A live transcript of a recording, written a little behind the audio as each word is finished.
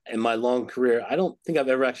in my long career, I don't think I've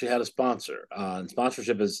ever actually had a sponsor. And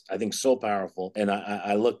sponsorship is, I think, so powerful. And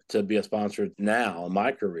I look to be a sponsor now in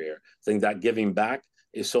my career. I think that giving back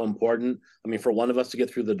is so important. I mean, for one of us to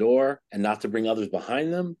get through the door and not to bring others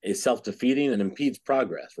behind them is self-defeating and impedes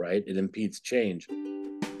progress, right? It impedes change.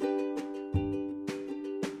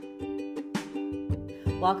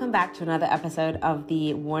 Welcome back to another episode of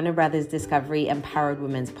the Warner Brothers Discovery Empowered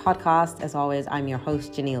Women's Podcast. As always, I'm your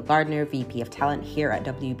host, Janelle Gardner, VP of Talent here at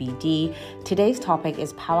WBD. Today's topic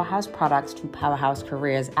is Powerhouse Products to Powerhouse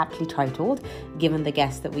Careers, aptly titled. Given the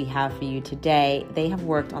guests that we have for you today, they have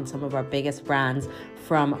worked on some of our biggest brands,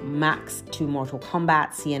 from Max to Mortal Kombat,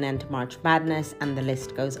 CNN to March Madness, and the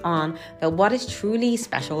list goes on. But what is truly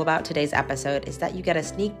special about today's episode is that you get a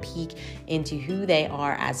sneak peek into who they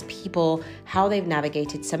are as people, how they've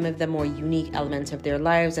navigated some of the more unique elements of their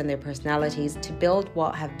lives and their personalities to build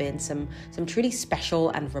what have been some truly special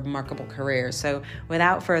and remarkable careers. So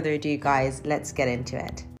without further ado, guys, let's get into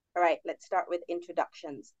it. All right, let's start with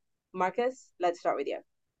introductions. Marcus, let's start with you.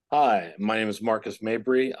 Hi, my name is Marcus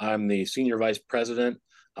Mabry. I'm the Senior Vice President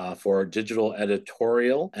for Digital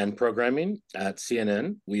Editorial and Programming at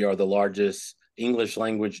CNN. We are the largest English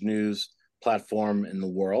language news platform in the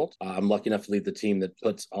world. I'm lucky enough to lead the team that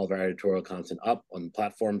puts all of our editorial content up on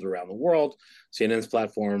platforms around the world, CNN's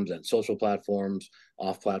platforms and social platforms,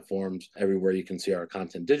 off platforms, everywhere you can see our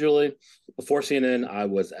content digitally. Before CNN, I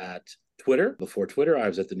was at Twitter. Before Twitter, I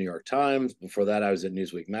was at the New York Times. Before that, I was at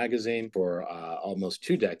Newsweek magazine for almost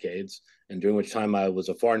 2 decades, and during which time I was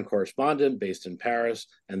a foreign correspondent based in Paris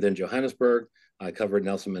and then Johannesburg. I covered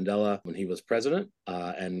Nelson Mandela when he was president,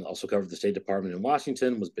 and also covered the State Department in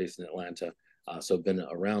Washington, was based in Atlanta. So I've been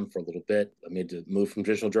around for a little bit. I made the move from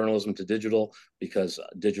traditional journalism to digital because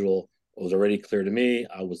digital was already clear to me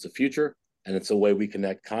was the future. And it's a way we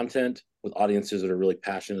connect content with audiences that are really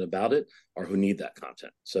passionate about it or who need that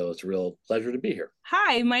content. So it's a real pleasure to be here.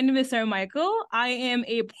 Hi, my name is Sarah-Mikal. I am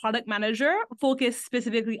a product manager focused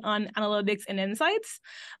specifically on analytics and insights.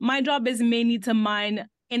 My job is mainly to mine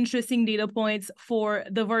interesting data points for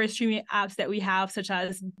the various streaming apps that we have, such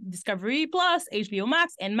as Discovery Plus, HBO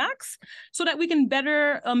Max, and Max, so that we can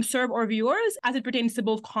better serve our viewers as it pertains to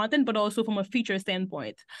both content, but also from a feature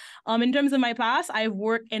standpoint. In terms of my past, I've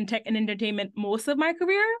worked in tech and entertainment most of my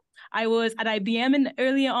career. I was at IBM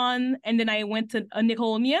early on, and then I went to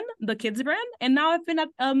Nickelodeon, the kids brand, and now I've been at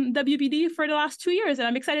WBD for the last 2 years, and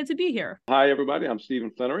I'm excited to be here. Hi, everybody. I'm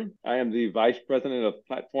Steven Flenory. I am the Vice President of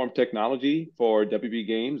Platform Technology for WB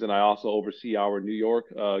Games, and I also oversee our New York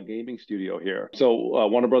gaming studio here. So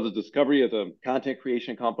Warner Brothers Discovery is a content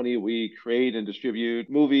creation company. We create and distribute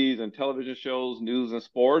movies and television shows, news and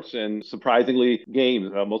sports, and surprisingly,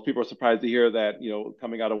 games. Most people are surprised to hear that,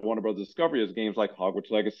 coming out of Warner Brothers Discovery is games like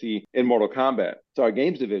Hogwarts Legacy in Mortal Kombat. So our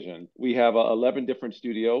games division, we have 11 different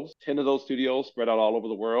studios, 10 of those studios spread out all over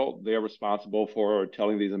the world. They're responsible for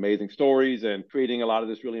telling these amazing stories and creating a lot of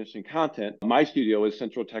this really interesting content. My studio is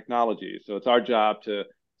Central Technology. So it's our job to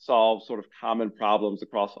solve sort of common problems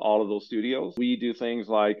across all of those studios. We do things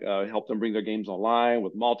like help them bring their games online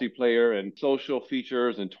with multiplayer and social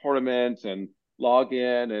features and tournaments and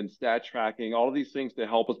login and stat tracking, all of these things to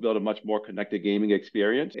help us build a much more connected gaming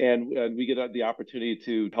experience. And we get the opportunity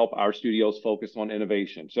to help our studios focus on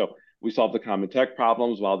innovation. So we solve the common tech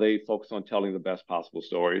problems while they focus on telling the best possible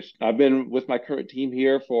stories. I've been with my current team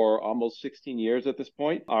here for almost 16 years at this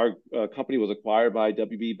point. Our company was acquired by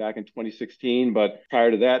WB back in 2016, but prior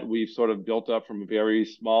to that, we've sort of built up from a very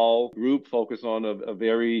small group focused on a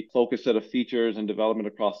very focused set of features and development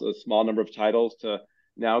across a small number of titles to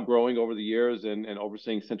now growing over the years and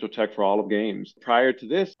overseeing Central Tech for all of games. Prior to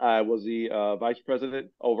this, I was the vice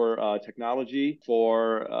president over technology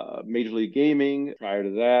for Major League Gaming. Prior to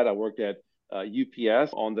that, I worked at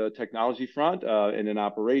UPS on the technology front and in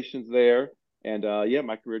operations there. And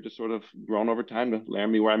my career just sort of grown over time to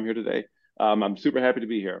land me where I'm here today. I'm super happy to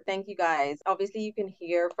be here. Thank you, guys. Obviously, you can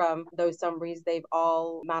hear from those summaries, they've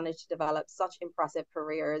all managed to develop such impressive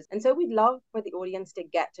careers. And so we'd love for the audience to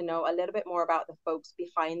get to know a little bit more about the folks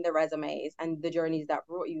behind the resumes and the journeys that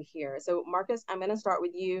brought you here. So Marcus, I'm going to start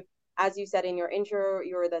with you. As you said in your intro,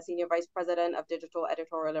 you're the Senior Vice President of Digital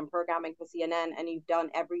Editorial and Programming for CNN, and you've done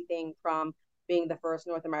everything from being the first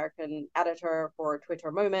North American editor for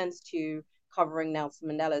Twitter Moments to covering Nelson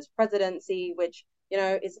Mandela's presidency, which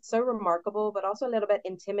is so remarkable, but also a little bit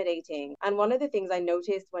intimidating. And one of the things I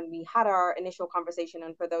noticed when we had our initial conversation,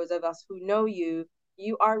 and for those of us who know you,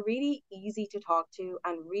 you are really easy to talk to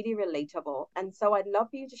and really relatable. And so I'd love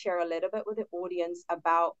for you to share a little bit with the audience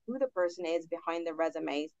about who the person is behind the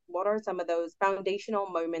resumes. What are some of those foundational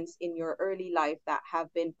moments in your early life that have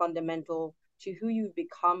been fundamental to who you've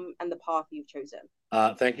become and the path you've chosen?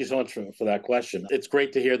 Thank you so much for that question. It's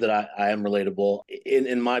great to hear that I am relatable.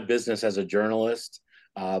 In my business as a journalist,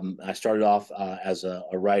 I started off as a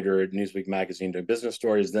writer at Newsweek magazine doing business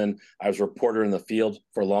stories. Then I was a reporter in the field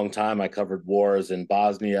for a long time. I covered wars in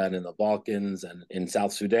Bosnia and in the Balkans and in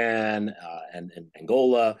South Sudan and in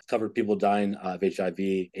Angola. Covered people dying of HIV,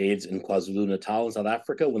 AIDS in KwaZulu-Natal in South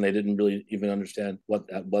Africa when they didn't really even understand what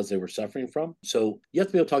that was they were suffering from. So you have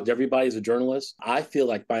to be able to talk to everybody as a journalist. I feel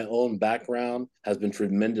like my own background has been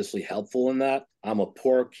tremendously helpful in that. I'm a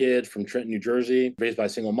poor kid from Trenton, New Jersey, raised by a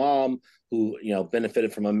single mom who,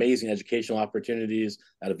 benefited from amazing educational opportunities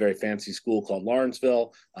at a very fancy school called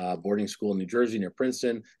Lawrenceville, boarding school in New Jersey near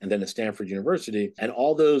Princeton, and then at Stanford University. And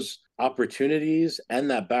all those opportunities and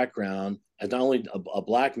that background as not only a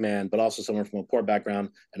Black man, but also someone from a poor background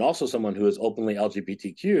and also someone who is openly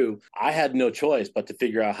LGBTQ, I had no choice but to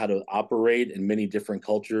figure out how to operate in many different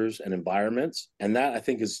cultures and environments. And that, I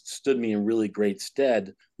think, has stood me in really great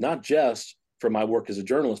stead, not just for my work as a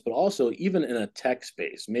journalist, but also even in a tech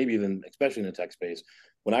space, maybe even especially in a tech space.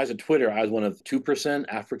 When I was at Twitter, I was one of 2%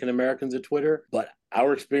 African Americans at Twitter, but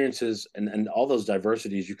our experiences and all those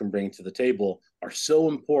diversities you can bring to the table are so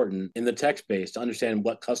important in the tech space to understand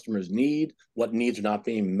what customers need, what needs are not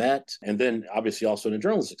being met, and then obviously also in a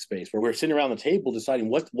journalistic space where we're sitting around the table deciding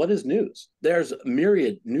what is news. There's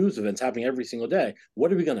myriad news events happening every single day.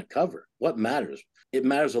 What are we going to cover? What matters? It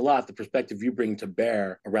matters a lot, the perspective you bring to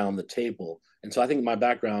bear around the table. And so I think my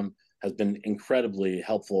background has been incredibly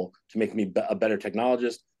helpful to make me a better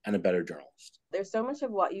technologist and a better journalist. There's so much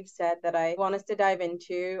of what you've said that I want us to dive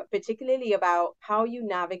into, particularly about how you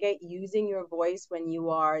navigate using your voice when you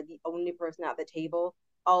are the only person at the table.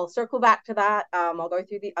 I'll circle back to that. I'll go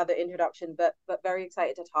through the other introduction, but very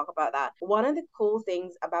excited to talk about that. One of the cool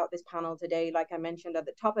things about this panel today, like I mentioned at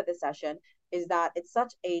the top of the session, is that it's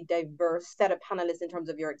such a diverse set of panelists in terms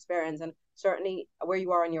of your experience and certainly where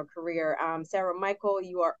you are in your career. Sarah-Mikal,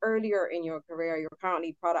 you are earlier in your career. You're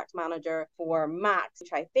currently product manager for Max,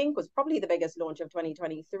 which I think was probably the biggest launch of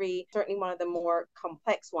 2023, certainly one of the more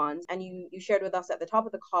complex ones. And you shared with us at the top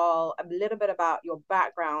of the call a little bit about your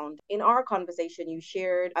background. In our conversation, you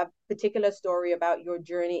shared a particular story about your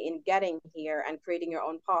journey in getting here and creating your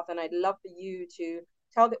own path. And I'd love for you to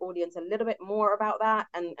tell the audience a little bit more about that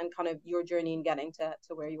and kind of your journey in getting to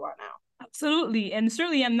where you are now. Absolutely. And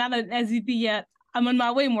certainly I'm not an SVP yet. I'm on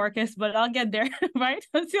my way, Marcus, but I'll get there, right?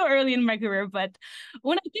 I'm still early in my career. But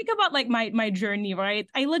when I think about like my journey, right,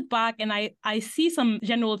 I look back and I see some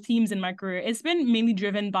general themes in my career. It's been mainly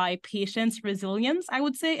driven by patience, resilience, I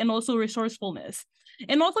would say, and also resourcefulness.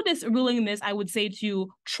 And also this willingness, I would say, to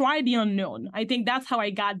try the unknown. I think that's how I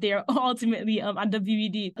got there ultimately at the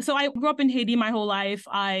VBD. So I grew up in Haiti my whole life.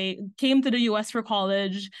 I came to the US for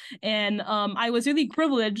college, and I was really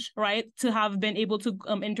privileged, right, to have been able to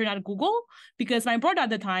intern at Google because my brother at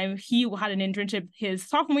the time, he had an internship his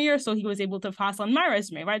sophomore year, so he was able to pass on my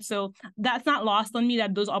resume, right? So that's not lost on me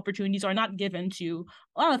that those opportunities are not given to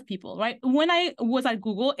a lot of people, right? When I was at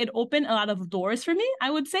Google, it opened a lot of doors for me, I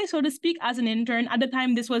would say, so to speak, as an intern. At the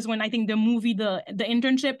time, this was when I think the movie, the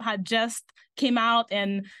Internship had just came out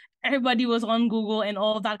and everybody was on Google and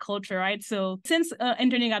all of that culture, right? So since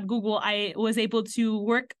interning at Google, I was able to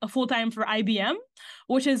work full-time for IBM,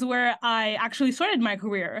 which is where I actually started my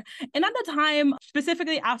career. And at the time,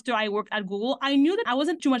 specifically after I worked at Google, I knew that I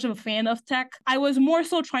wasn't too much of a fan of tech. I was more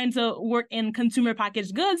so trying to work in consumer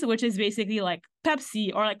packaged goods, which is basically like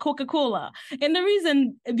Pepsi or like Coca-Cola. And the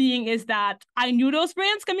reason being is that I knew those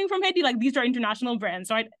brands coming from Haiti, like these are international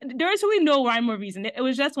brands, right? There's really no rhyme or reason. It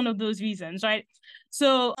was just one of those reasons, right?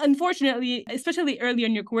 So unfortunately, especially early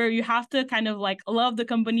in your career, you have to kind of like love the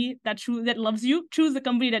company that loves you, choose the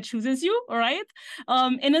company that chooses you, all right?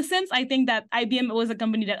 In a sense, I think that IBM was a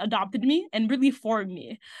company that adopted me and really formed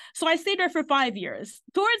me. So I stayed there for 5 years.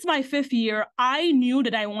 Towards my 5th year, I knew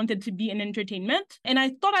that I wanted to be in entertainment and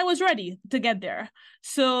I thought I was ready to get there.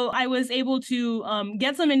 So I was able to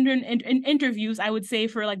get some interviews, I would say,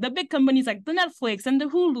 for like the big companies like the Netflix and the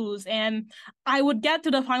Hulus. And I would get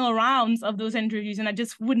to the final rounds of those interviews and I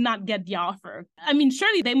just would not get the offer. I mean,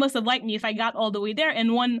 surely they must have liked me if I got all the way there.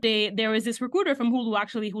 And one day there was this recruiter from Hulu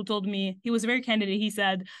actually who told me, he was very candid. He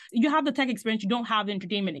said, you have the tech experience, you don't have the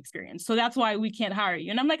entertainment experience. So that's why we can't hire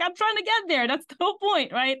you. And I'm like, I'm trying to get there. That's the whole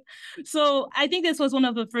point, right? So I think this was one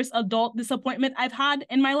of the first adult disappointment I've had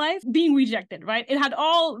in my life, being rejected, right? It had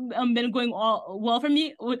all been going all well for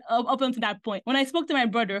me up until that point. When I spoke to my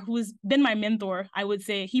brother, who's been my mentor, I would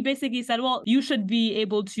say, he basically said, well, you should be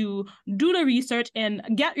able to do the research and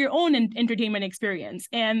get your own entertainment experience.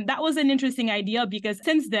 And that was an interesting idea because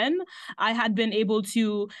since then, I had been able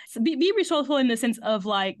to be resourceful in the sense of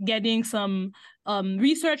like getting some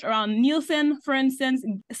research around Nielsen, for instance,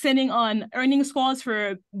 sitting on earnings calls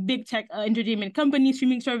for big tech entertainment companies,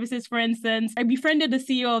 streaming services, for instance. I befriended the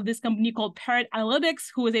CEO of this company called Parrot Analytics,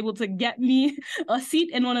 who was able to get me a seat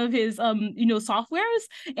in one of his softwares.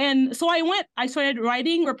 And so I started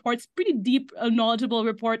writing reports, pretty deep, knowledgeable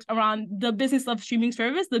reports around the business of streaming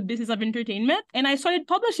service, the business of entertainment, and I started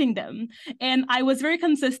publishing them. And I was very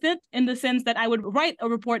consistent in the sense that I would write a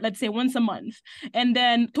report, let's say once a month. And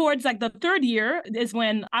then towards like the third year is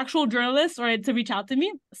when actual journalists started to reach out to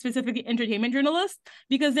me, specifically entertainment journalists,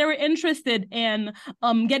 because they were interested in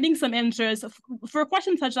getting some answers for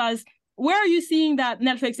questions such as, where are you seeing that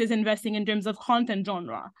Netflix is investing in terms of content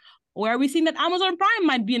genre? Where are we seeing that Amazon Prime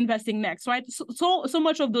might be investing next, right? So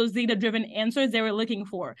much of those data-driven answers they were looking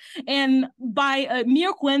for. And by a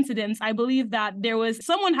mere coincidence, I believe that there was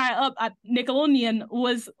someone high up at Nickelodeon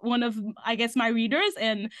was one of, I guess, my readers,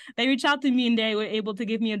 and they reached out to me and they were able to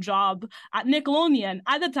give me a job at Nickelodeon.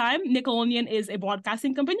 At the time, Nickelodeon is a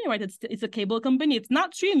broadcasting company, right? It's a cable company. It's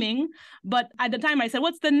not streaming, but at the time I said,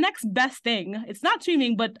 what's the next best thing? It's not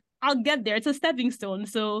streaming, but I'll get there. It's a stepping stone.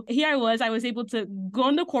 So here I was able to go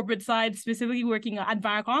on the corporate side, specifically working at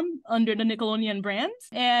Viacom under the Nickelodeon brand.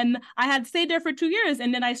 And I had stayed there for 2 years.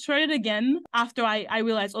 And then I started again after I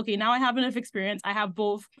realized, okay, now I have enough experience. I have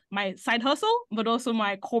both my side hustle, but also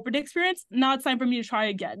my corporate experience. Now it's time for me to try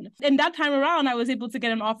again. And that time around, I was able to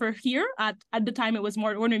get an offer here at the time it was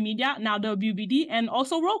Warner Media, now WBD, and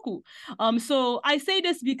also Roku. So I say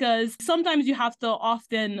this because sometimes you have to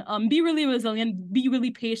often be really resilient, be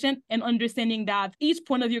really patient, and understanding that each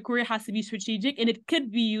point of your career has to be strategic and it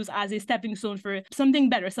could be used as a stepping stone for something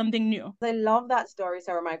better, something new. I love that story,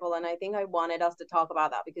 Sarah-Mikal, and I think I wanted us to talk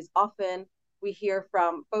about that because often we hear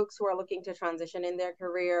from folks who are looking to transition in their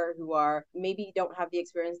career, who are maybe don't have the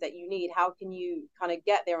experience that you need. How can you kind of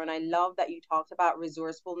get there? And I love that you talked about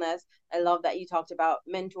resourcefulness. I love that you talked about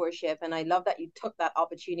mentorship. And I love that you took that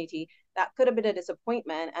opportunity that could have been a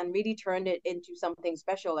disappointment and really turned it into something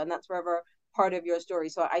special. And that's forever part of your story.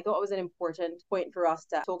 So I thought it was an important point for us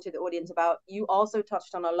to talk to the audience about. You also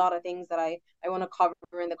touched on a lot of things that I want to cover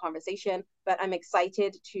in the conversation, but I'm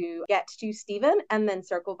excited to get to Steven and then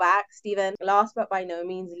circle back. Steven, last but by no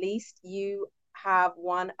means least, you have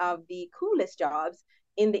one of the coolest jobs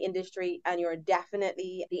in the industry and you're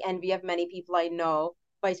definitely the envy of many people I know.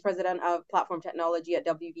 Vice President of Platform Technology at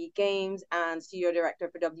WB Games and Studio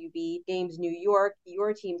Director for WB Games New York.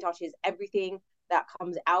 Your team touches everything that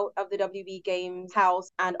comes out of the WB Games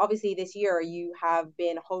house. And obviously this year you have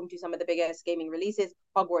been home to some of the biggest gaming releases,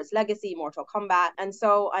 Hogwarts Legacy, Mortal Kombat. And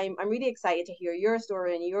so I'm really excited to hear your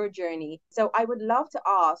story and your journey. So I would love to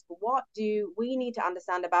ask, what do we need to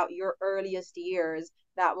understand about your earliest years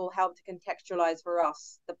that will help to contextualize for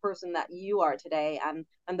us the person that you are today and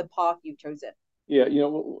the path you've chosen? Yeah,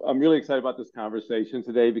 I'm really excited about this conversation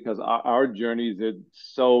today because our journeys are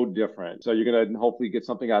so different. So you're going to hopefully get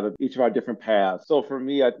something out of each of our different paths. So for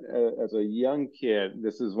me, as a young kid,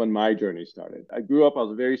 this is when my journey started. I grew up, I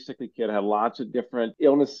was a very sickly kid. I had lots of different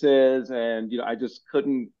illnesses and, I just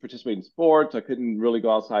couldn't participate in sports. I couldn't really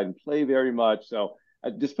go outside and play very much. So I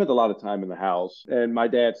just spent a lot of time in the house, and my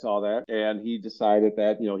dad saw that, and he decided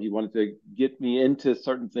that, he wanted to get me into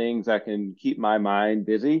certain things that can keep my mind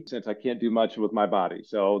busy since I can't do much with my body.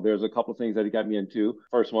 So there's a couple of things that he got me into.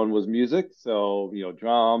 First one was music. So,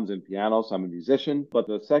 drums and piano. So I'm a musician. But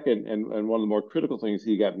the second and one of the more critical things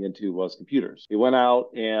he got me into was computers. He went out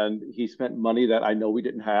and he spent money that I know we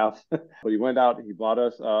didn't have, but he went out and he bought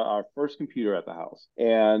us our first computer at the house.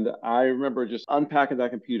 And I remember just unpacking that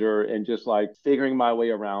computer and just like figuring my way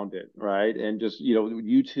around it, right? And just,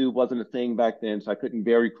 YouTube wasn't a thing back then, so I couldn't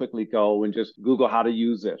very quickly go and just Google how to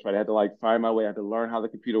use this, right? I had to like find my way, I had to learn how the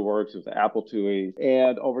computer works. It was the Apple IIe.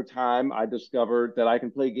 And over time, I discovered that I can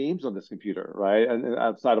play games on this computer, right? And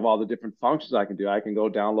outside of all the different functions I can do, I can go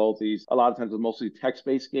download these, a lot of times it's mostly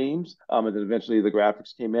text-based games, and then eventually the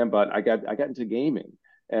graphics came in, but I got into gaming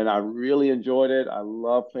and I really enjoyed it. I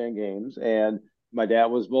love playing games, and my dad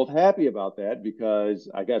was both happy about that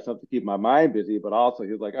because I got something to keep my mind busy, but also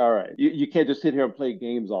he was like, all right, you can't just sit here and play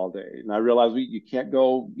games all day. And I realized you can't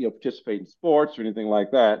go, participate in sports or anything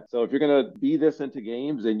like that. So if you're going to be this into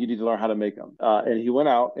games, then you need to learn how to make them. And he went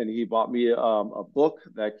out and he bought me a book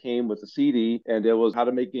that came with a CD, and it was how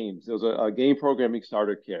to make games. It was a game programming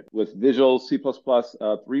starter kit with Visual C++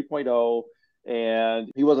 3.0.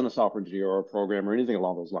 And he wasn't a software engineer or a programmer or anything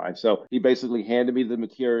along those lines. So he basically handed me the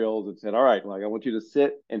materials and said, all right, like I want you to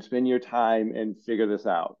sit and spend your time and figure this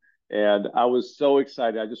out. And I was so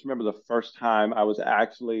excited. I just remember the first time I was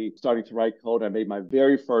actually starting to write code. I made my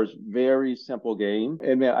very first, very simple game.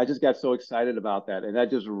 And man, I just got so excited about that. And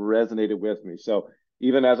that just resonated with me. So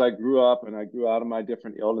even as I grew up and I grew out of my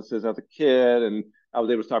different illnesses as a kid, and I was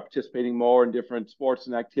able to start participating more in different sports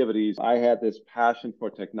and activities, I had this passion for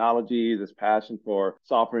technology, this passion for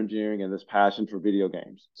software engineering, and this passion for video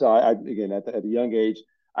games. So again, at a young age,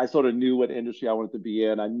 I sort of knew what industry I wanted to be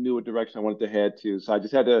in. I knew what direction I wanted to head to. So I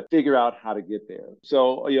just had to figure out how to get there.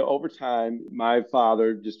 So, over time, my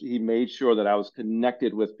father he made sure that I was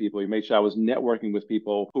connected with people. He made sure I was networking with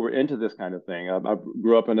people who were into this kind of thing. I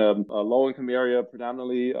grew up in a low-income area,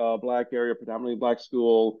 predominantly Black area, predominantly Black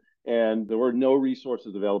school. And there were no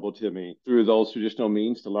resources available to me through those traditional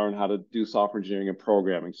means to learn how to do software engineering and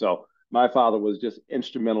programming. So my father was just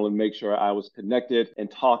instrumental in making sure I was connected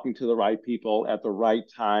and talking to the right people at the right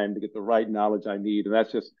time to get the right knowledge I need. And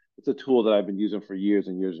it's a tool that I've been using for years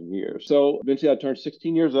and years and years. So eventually I turned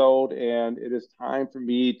 16 years old, and it is time for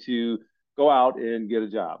me to go out and get a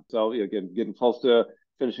job. So again, getting close to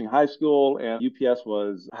finishing high school, and UPS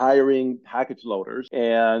was hiring package loaders.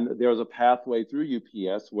 And there was a pathway through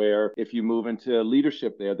UPS where if you move into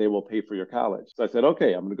leadership there, they will pay for your college. So I said,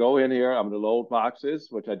 okay, I'm going to go in here. I'm going to load boxes,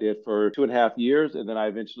 which I did for 2.5 years. And then I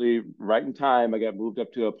eventually, right in time, I got moved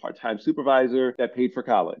up to a part-time supervisor that paid for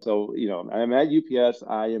college. So, I'm at UPS.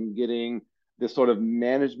 I am getting this sort of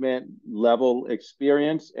management level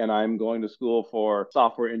experience, and I'm going to school for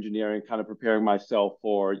software engineering, kind of preparing myself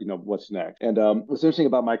for, what's next. And what's interesting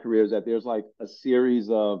about my career is that there's like a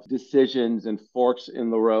series of decisions and forks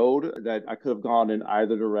in the road that I could have gone in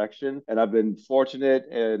either direction. And I've been fortunate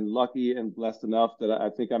and lucky and blessed enough that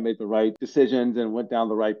I think I made the right decisions and went down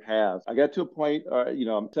the right path. I got to a point, I'm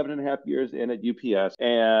 7.5 years in at UPS,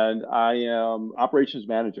 and I am operations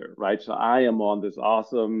manager, right? So I am on this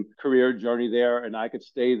awesome career journey there, and I could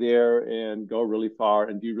stay there and go really far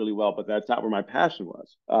and do really well, but that's not where my passion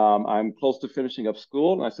was. I'm close to finishing up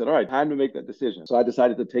school, and I said, all right, time to make that decision. So I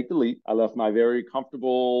decided to take the leap. I left my very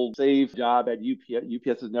comfortable, safe job at UPS.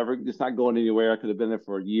 UPS it's not going anywhere. I could have been there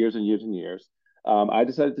for years and years and years. I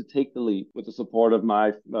decided to take the leap with the support of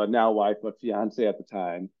my now wife, but fiance at the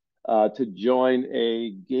time, to join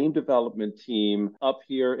a game development team up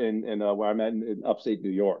here in where I'm at in upstate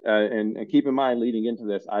New York. And keep in mind, leading into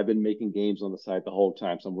this, I've been making games on the side the whole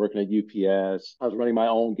time. So I'm working at UPS. I was running my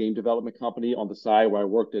own game development company on the side where I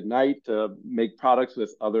worked at night to make products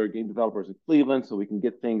with other game developers in Cleveland so we can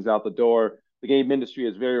get things out the door. The game industry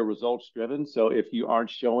is very results driven. So if you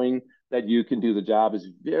aren't showing that you can do the job, it's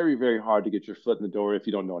very, very hard to get your foot in the door if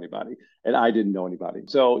you don't know anybody. And I didn't know anybody.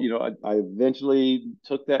 So, I eventually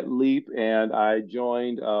took that leap, and I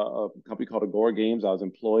joined a company called Agora Games. I was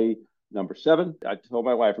employee number 7. I told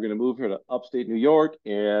my wife, we're going to move here to upstate New York,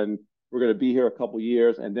 and we're going to be here a couple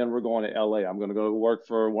years, and then we're going to LA. I'm going to go work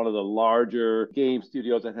for one of the larger game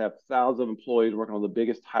studios that have thousands of employees working on the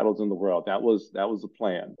biggest titles in the world. That was the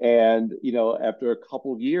plan. And, after a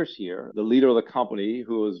couple of years here, the leader of the company,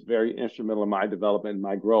 who was very instrumental in my development and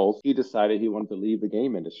my growth, he decided he wanted to leave the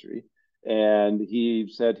game industry. And he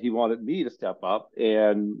said he wanted me to step up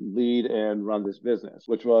and lead and run this business,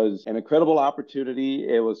 which was an incredible opportunity.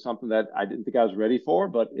 It was something that I didn't think I was ready for,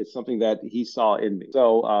 but it's something that he saw in me.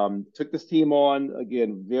 So took this team on,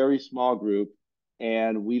 again, very small group.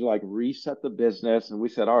 And we reset the business, and we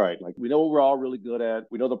said, all right, we know what we're all really good at.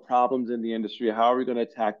 We know the problems in the industry. How are we going to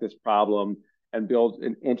attack this problem and build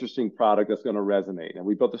an interesting product that's going to resonate? And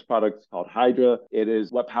we built this product called Hydra. It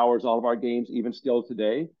is what powers all of our games, even still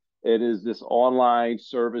today. It is this online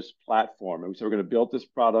service platform. And so we're going to build this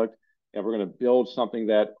product, and we're going to build something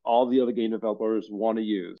that all the other game developers want to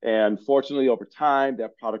use. And fortunately, over time,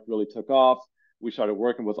 that product really took off. We started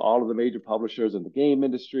working with all of the major publishers in the game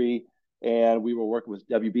industry, and we were working with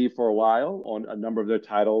WB for a while on a number of their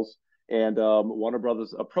titles. And Warner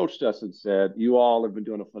Brothers approached us and said, you all have been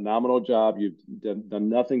doing a phenomenal job. You've done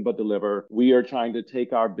nothing but deliver. We are trying to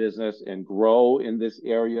take our business and grow in this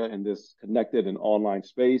area, in this connected and online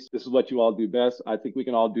space. This is what you all do best. I think we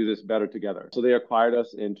can all do this better together. So they acquired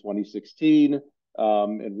us in 2016.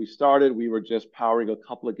 And we were just powering a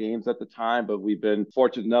couple of games at the time, but we've been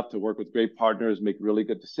fortunate enough to work with great partners, make really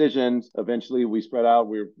good decisions. Eventually we spread out.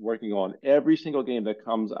 We're working on every single game that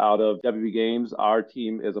comes out of WB Games, our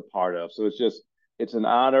team is a part of. So it's an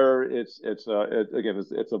honor. It's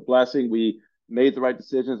a blessing. We made the right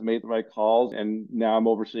decisions, made the right calls, and now I'm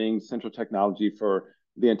overseeing central technology for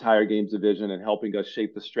the entire games division and helping us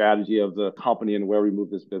shape the strategy of the company and where we move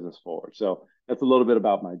this business forward. So that's a little bit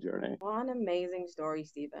about my journey. What an amazing story,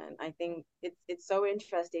 Steven. I think it's so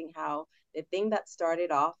interesting how the thing that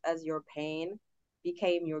started off as your pain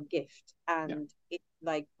became your gift, and it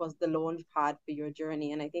was the launch pad for your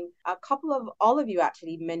journey. And I think all of you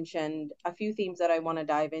actually mentioned a few themes that I want to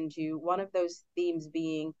dive into. One of those themes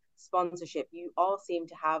being sponsorship. You all seem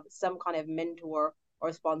to have some kind of mentor or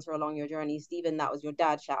a sponsor along your journey. Steven, that was your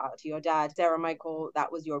dad. Shout out to your dad. Sarah-Mikal,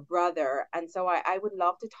 that was your brother. And so I would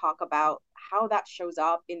love to talk about how that shows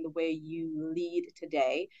up in the way you lead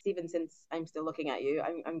today. Steven, since I'm still looking at you,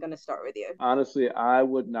 I'm going to start with you. Honestly, I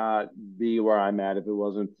would not be where I'm at if it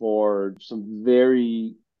wasn't for some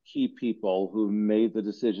very key people who made the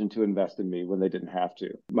decision to invest in me when they didn't have to.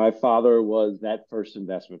 My father was that first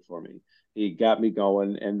investment for me. He got me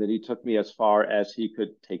going, and then he took me as far as he could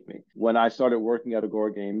take me. When I started working at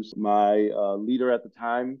Agora Games, my leader at the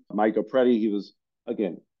time, Mike Dopretti, he was,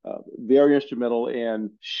 again, very instrumental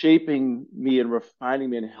in shaping me and refining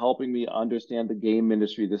me and helping me understand the game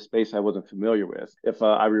industry, this space I wasn't familiar with. If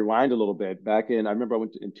I rewind a little bit, I remember I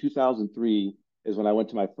went in 2003 is when I went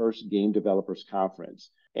to my first game developers conference.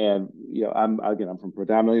 And, I'm from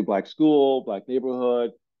predominantly Black school, Black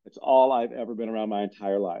neighborhood. It's all I've ever been around my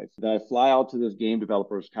entire life. Then I fly out to this game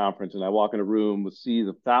developers conference and I walk in a room with seas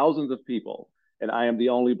of thousands of people, and I am the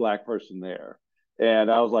only Black person there. And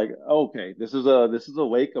I was like, okay, this is a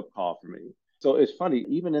wake-up call for me. So it's funny,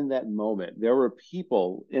 even in that moment, there were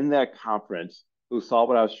people in that conference who saw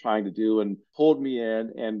what I was trying to do and pulled me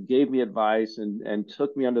in and gave me advice and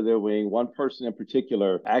took me under their wing. One person in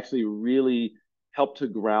particular actually really helped to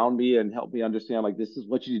ground me and help me understand, like, this is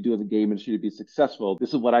what you do in the game industry to be successful.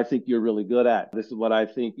 This is what I think you're really good at. This is what I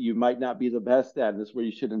think you might not be the best at. And this is where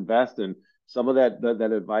you should invest in. Some of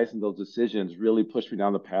that advice and those decisions really pushed me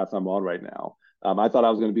down the path I'm on right now. I thought I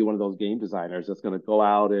was going to be one of those game designers that's going to go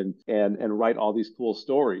out and write all these cool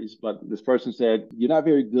stories. But this person said, you're not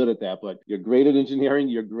very good at that, but you're great at engineering,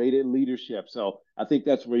 you're great at leadership. So I think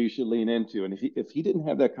that's where you should lean into. And if he didn't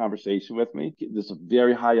have that conversation with me, this is a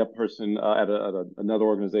very high up person at another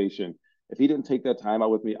organization. If he didn't take that time out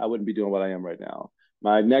with me, I wouldn't be doing what I am right now.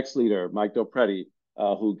 My next leader, Mike Dopretti,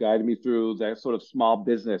 who guided me through that sort of small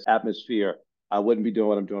business atmosphere, I wouldn't be doing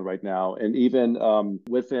what I'm doing right now. And even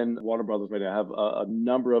within Warner Brothers right now, I have a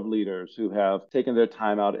number of leaders who have taken their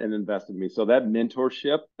time out and invested in me. So that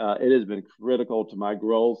mentorship, it has been critical to my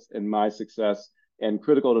growth and my success, and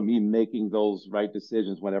critical to me making those right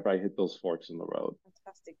decisions whenever I hit those forks in the road.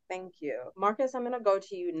 Fantastic. Thank you. Marcus, I'm going to go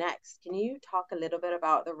to you next. Can you talk a little bit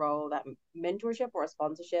about the role that mentorship or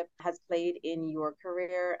sponsorship has played in your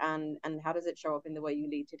career, and how does it show up in the way you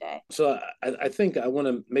lead today? So I think I want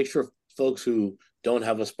to make sure folks who don't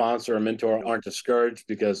have a sponsor or mentor aren't discouraged,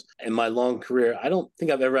 because in my long career, I don't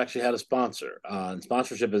think I've ever actually had a sponsor. And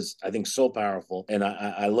sponsorship is, I think, so powerful. And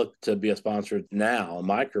I look to be a sponsor now in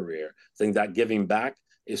my career. I think that giving back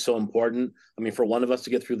is so important. I mean, for one of us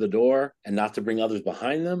to get through the door and not to bring others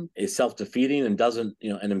behind them is self-defeating and doesn't,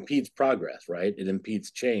 and impedes progress, right? It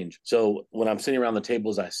impedes change. So when I'm sitting around the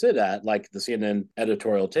tables I sit at, like the CNN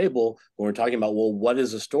editorial table, when we're talking about, well, what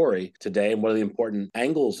is a story today and what are the important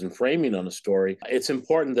angles and framing on a story, it's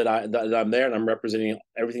important that I'm there and I'm representing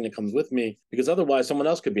everything that comes with me, because otherwise someone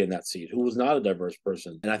else could be in that seat who was not a diverse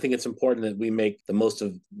person. And I think it's important that we make the most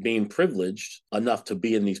of being privileged enough to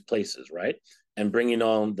be in these places, right? And bringing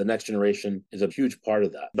on the next generation is a huge part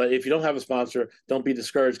of that. But if you don't have a sponsor, don't be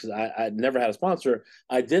discouraged, because I never had a sponsor.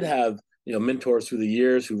 I did have mentors through the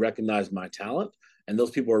years who recognized my talent, and those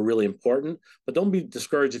people are really important. But don't be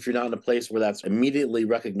discouraged if you're not in a place where that's immediately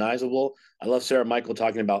recognizable. I love Sarah-Mikal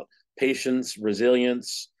talking about patience,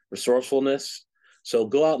 resilience, resourcefulness. So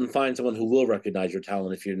go out and find someone who will recognize your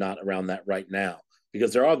talent if you're not around that right now,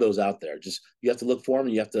 because there are those out there. Just you have to look for them,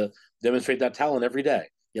 and you have to demonstrate that talent every day.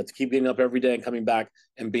 You have to keep getting up every day and coming back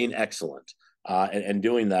and being excellent, and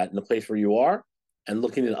doing that in the place where you are, and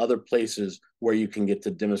looking at other places where you can get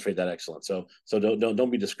to demonstrate that excellence. So don't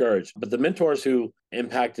be discouraged. But the mentors who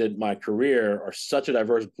impacted my career are such a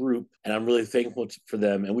diverse group, and I'm really thankful for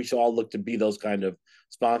them. And we should all look to be those kind of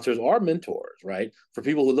sponsors or mentors, right? For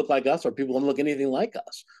people who look like us or people who don't look anything like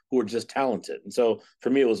us, who are just talented. And so for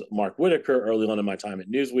me, it was Mark Whitaker early on in my time at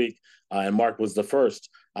Newsweek. And Mark was the first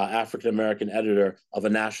African-American editor of a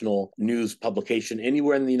national news publication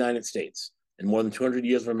anywhere in the United States in more than 200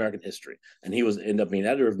 years of American history. And he ended up being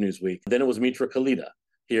editor of Newsweek. Then it was Mitra Khalida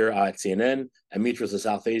here at CNN. And Mitra is a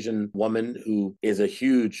South Asian woman who is a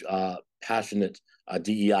huge, passionate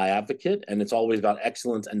DEI advocate. And it's always about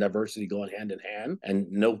excellence and diversity going hand in hand, and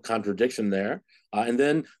no contradiction there. And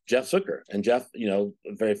then Jeff Zucker. And Jeff,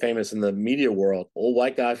 very famous in the media world, old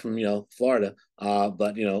white guy from, Florida,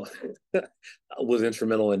 but, was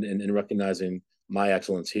instrumental in recognizing my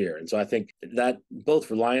excellence here. And so I think that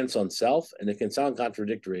both reliance on self, and it can sound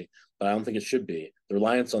contradictory, but I don't think it should be, the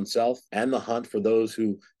reliance on self and the hunt for those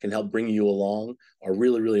who can help bring you along are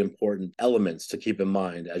really, really important elements to keep in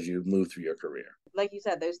mind as you move through your career. Like you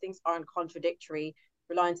said, those things aren't contradictory,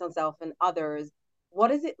 reliance on self and others. What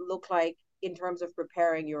does it look like in terms of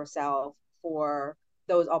preparing yourself for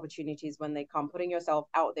those opportunities when they come, putting yourself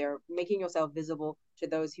out there, making yourself visible to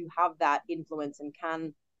those who have that influence and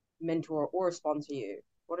can mentor or sponsor you?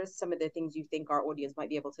 What are some of the things you think our audience might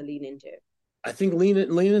be able to lean into? I think lean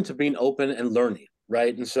into being open and learning,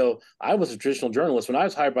 right? And so I was a traditional journalist. When I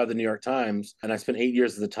was hired by the New York Times, and I spent 8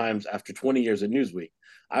 years at the Times after 20 years at Newsweek,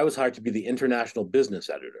 I was hired to be the international business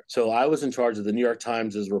editor. So I was in charge of the New York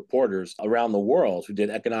Times' reporters around the world who did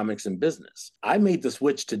economics and business. I made the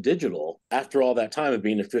switch to digital after all that time of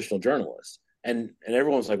being a traditional journalist. And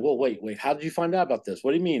everyone was like, well, wait, how did you find out about this?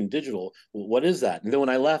 What do you mean digital? What is that? And then when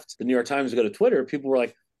I left the New York Times to go to Twitter, people were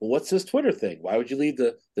like, well, what's this Twitter thing? Why would you leave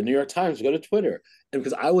the New York Times to go to Twitter? And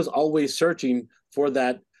because I was always searching for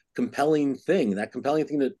that compelling thing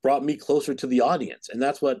that brought me closer to the audience. And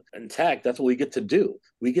that's what, in tech, that's what we get to do.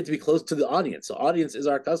 We get to be close to the audience. The audience is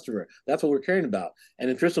our customer. That's what we're caring about. And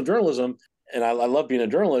in traditional journalism, and I love being a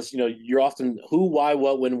journalist, you're often who, why,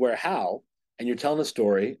 what, when, where, how. And you're telling a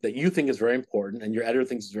story that you think is very important and your editor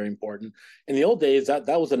thinks is very important. In the old days, that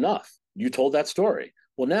was enough. You told that story.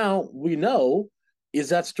 Well, now we know, is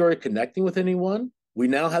that story connecting with anyone? We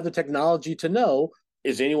now have the technology to know,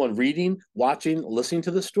 is anyone reading, watching, listening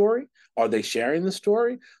to the story? Are they sharing the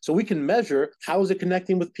story? So we can measure, how is it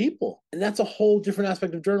connecting with people? And that's a whole different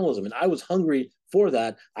aspect of journalism. And I was hungry for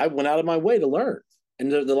that. I went out of my way to learn.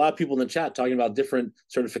 And there are a lot of people in the chat talking about different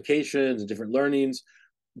certifications and different learnings.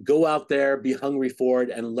 Go out there, be hungry for it,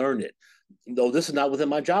 and learn it. Though this is not within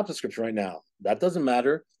my job description right now. That doesn't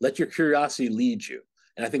matter. Let your curiosity lead you.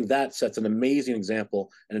 And I think that sets an amazing example.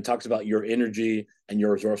 And it talks about your energy and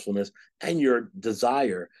your resourcefulness and your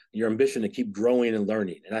desire, your ambition to keep growing and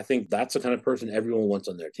learning. And I think that's the kind of person everyone wants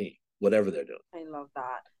on their team, whatever they're doing. I love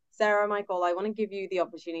that. Sarah-Mikal, I want to give you the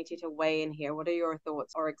opportunity to weigh in here. What are your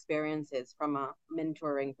thoughts or experiences from a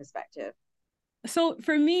mentoring perspective? So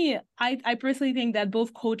for me, I personally think that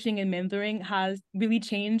both coaching and mentoring has really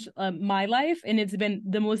changed my life, and it's been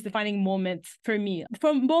the most defining moments for me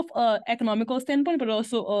from both economical standpoint, but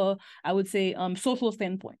also I would say social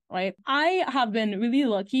standpoint, right? I have been really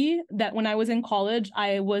lucky that when I was in college,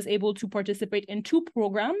 I was able to participate in two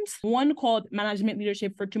programs, one called Management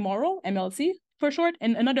Leadership for Tomorrow, MLC for short,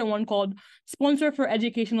 and another one called Sponsor for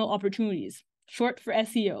Educational Opportunities, short for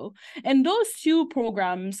SEO. And those two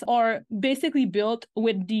programs are basically built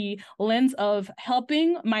with the lens of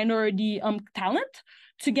helping minority talent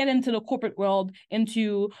to get into the corporate world and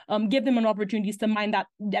to give them an opportunities to mind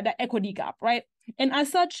that equity gap, right? And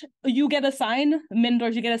as such, you get assigned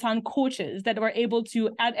mentors, you get assigned coaches that are able to,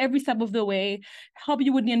 at every step of the way, help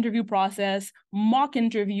you with the interview process, mock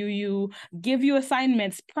interview you, give you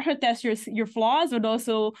assignments, pressure test your flaws, but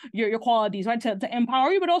also your qualities, right? To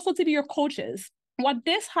empower you, but also to be your coaches. What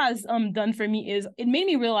this has done for me is it made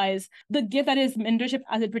me realize the gift that is mentorship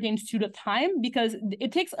as it pertains to the time, because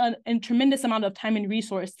it takes a tremendous amount of time and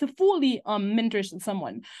resource to fully mentor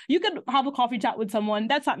someone. You could have a coffee chat with someone.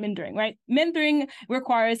 That's not mentoring, right? Mentoring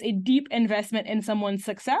requires a deep investment in someone's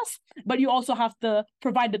success, but you also have to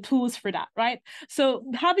provide the tools for that, right? So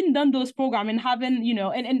having done those programs and having,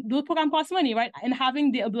 and those programs cost money, right? And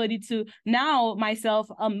having the ability to now myself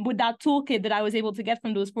with that toolkit that I was able to get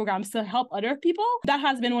from those programs to help other people, that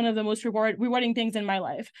has been one of the most rewarding things in my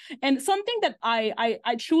life. And something that I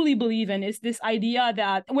truly believe in is this idea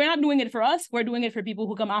that we're not doing it for us, we're doing it for people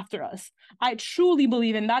who come after us. I truly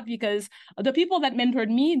believe in that, because the people that mentored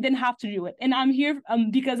me didn't have to do it. And I'm here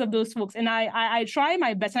because of those folks. And I try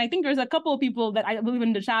my best. And I think there's a couple of people that I believe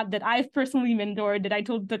in the chat that I've personally mentored that I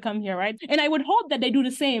told to come here, right? And I would hope that they do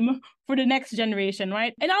the same for the next generation,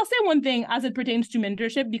 right? And I'll say one thing as it pertains to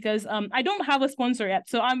mentorship, because I don't have a sponsor yet.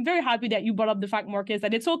 So I'm very happy that you brought up the fact, Marcus,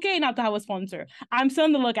 that it's okay not to have a sponsor. I'm still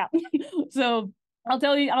on the lookout. So I'll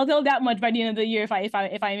tell that much by the end of the year if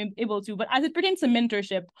I'm able to. But as it pertains to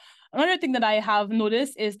mentorship, another thing that I have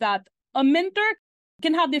noticed is that a mentor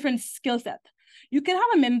can have different skill set. You can have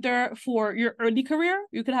a mentor for your early career.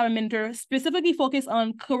 You could have a mentor specifically focused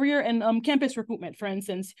on career and campus recruitment, for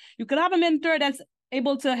instance. You could have a mentor that's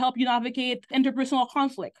able to help you navigate interpersonal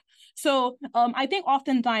conflict. So I think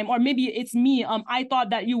oftentimes, or maybe it's me, I thought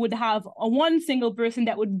that you would have one single person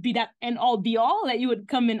that would be that end all be all, that you would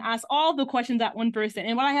come and ask all the questions at one person.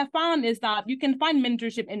 And what I have found is that you can find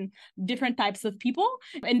mentorship in different types of people,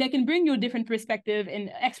 and they can bring you a different perspective and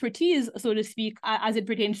expertise, so to speak, as it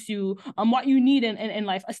pertains to what you need in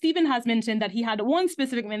life. Steven has mentioned that he had one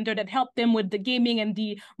specific mentor that helped him with the gaming and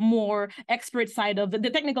the more expert side of the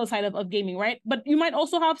technical side of gaming, right? But you might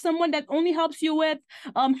also have someone that only helps you with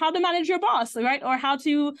how to manage your boss, right? Or how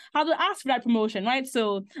to ask for that promotion, right?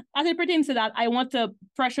 So as it pertains to that, I want to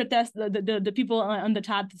pressure test the people on the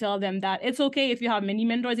chat to tell them that it's okay if you have many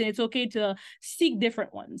mentors, and it's okay to seek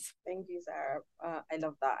different ones. Thank you, Sarah. I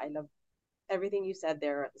love that. I love everything you said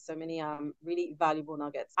there. So many really valuable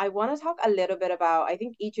nuggets. I want to talk a little bit about, I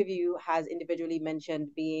think each of you has individually mentioned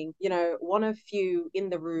being, one of few in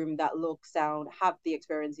the room that look, sound, have the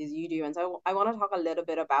experiences you do. And so I want to talk a little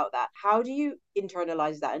bit about that. How do you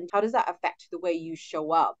internalize that, and how does that affect the way you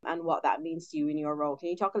show up and what that means to you in your role? Can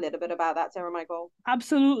you talk a little bit about that, Sarah-Mikal?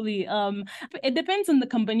 Absolutely. It depends on the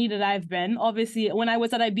company that I've been. Obviously, when I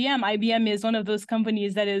was at IBM is one of those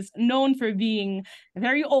companies that is known for being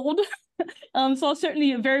very old. So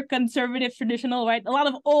certainly a very conservative, traditional, right? A lot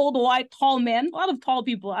of old, white, tall men, a lot of tall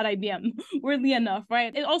people at IBM, weirdly enough,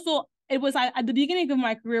 right? It was at the beginning of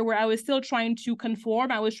my career where I was still trying to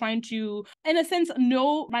conform. I was trying to, in a sense,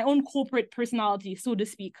 know my own corporate personality, so to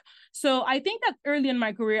speak. So I think that early in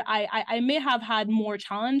my career, I may have had more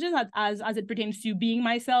challenges as it pertains to being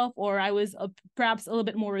myself, or I was perhaps a little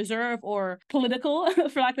bit more reserved or political,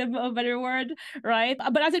 for lack of a better word, right?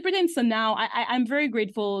 But as it pertains to now, I'm very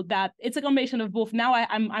grateful that it's a combination of both. Now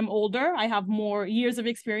I'm older, I have more years of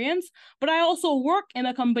experience, but I also work in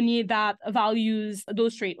a company that values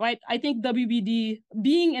those traits, right? I think WBD,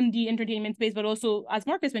 being in the entertainment space, but also, as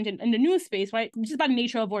Marcus mentioned, in the news space, right? Just by the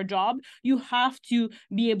nature of our job, you have to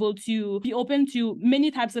be able to be open to many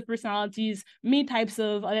types of personalities, many types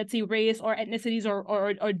of, let's say, race or ethnicities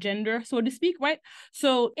or gender, so to speak, right?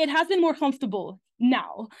 So it has been more comfortable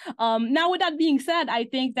now. Now, with that being said, I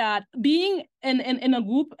think that being in a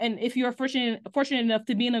group, and if you're fortunate enough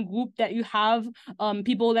to be in a group that you have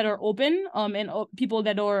people that are open and people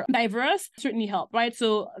that are diverse, certainly help, right?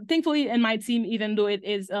 So thankfully in my team, even though it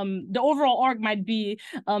is the overall org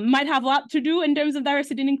might have a lot to do in terms of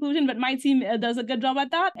diversity and inclusion, but my team does a good job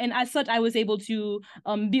at that, and as such I was able to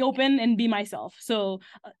be open and be myself. So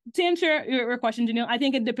to answer your question, Janelle, I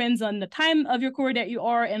think it depends on the time of your career that you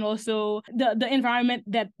are, and also the environment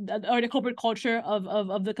that or the corporate culture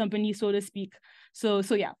of the company, so to speak. So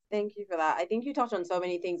yeah. Thank you for that. I think you touched on so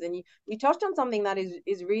many things, and you touched on something that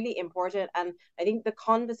is really important. And I think the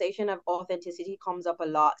conversation of authenticity comes up a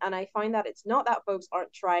lot. And I find that it's not that folks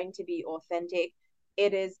aren't trying to be authentic.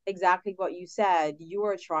 It is exactly what you said. You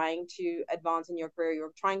are trying to advance in your career.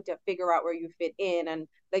 You're trying to figure out where you fit in. And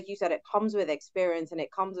like you said, it comes with experience, and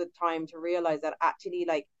it comes with time to realize that actually,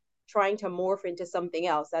 like, trying to morph into something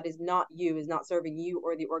else that is not you, is not serving you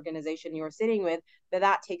or the organization you're sitting with,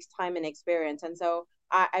 that takes time and experience. And so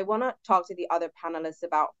I want to talk to the other panelists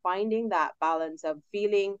about finding that balance of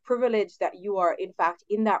feeling privileged that you are in fact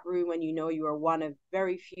in that room when you know you are one of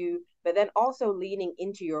very few, but then also leaning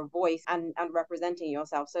into your voice and representing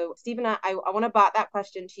yourself. So Steven, I want to bat that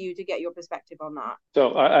question to you to get your perspective on that. So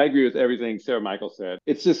I agree with everything Sarah-Mikal said.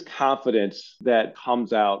 It's this confidence that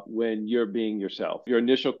comes out when you're being yourself. Your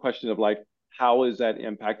initial question of like, how is that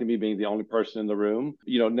impacting me being the only person in the room?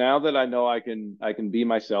 Now that I know I can be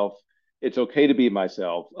myself, it's okay to be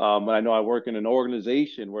myself. And I know I work in an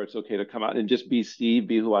organization where it's okay to come out and just be Steve,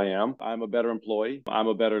 be who I am. I'm a better employee. I'm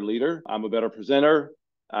a better leader. I'm a better presenter.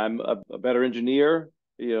 I'm a better engineer.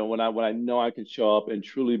 When I know I can show up and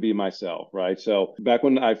truly be myself, right? So back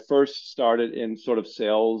when I first started in sort of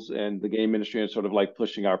sales and the game industry and sort of like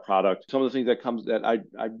pushing our product, some of the things that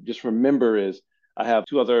I just remember is I have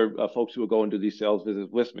two other folks who would go and do these sales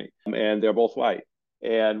visits with me, and they're both white.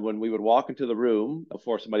 And when we would walk into the room,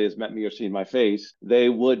 before somebody has met me or seen my face, they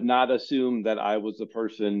would not assume that I was the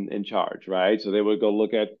person in charge, right? So they would go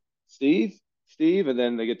look at Steve, and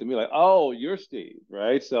then they get to me like, oh, you're Steve,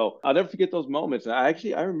 right? So I'll never forget those moments. And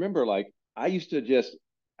I remember like, I used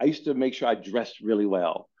to make sure I dressed really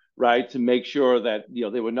well, right? To make sure that,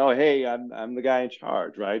 they would know, hey, I'm the guy in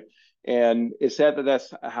charge, right? And it's sad that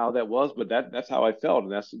that's how that was, but that's how I felt.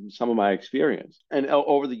 And that's some of my experience. And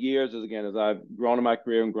over the years, as I've grown in my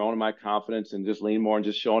career and grown in my confidence and just lean more and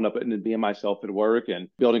just showing up and being myself at work and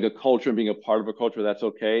building a culture and being a part of a culture that's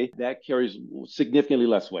okay, that carries significantly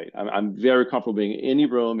less weight. I'm very comfortable being in any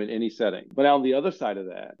room, in any setting. But on the other side of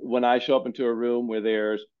that, when I show up into a room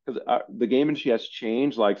where because the game industry has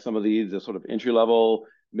changed, like some of the sort of entry level,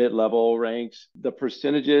 mid-level ranks, the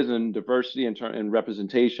percentages and diversity and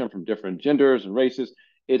representation from different genders and races,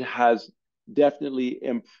 it has definitely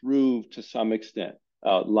improved to some extent.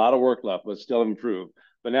 A lot of work left, but still improved.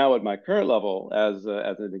 But now at my current level as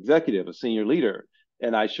an executive, a senior leader,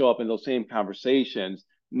 and I show up in those same conversations,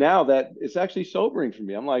 now that it's actually sobering for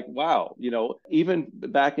me. I'm like, wow, even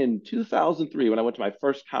back in 2003, when I went to my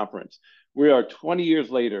first conference, we are 20 years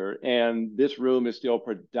later, and this room is still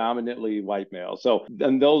predominantly white male. So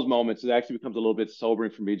in those moments, it actually becomes a little bit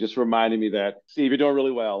sobering for me, just reminding me that, Steve, you're doing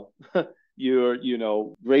really well. You're,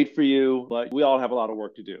 great for you, but we all have a lot of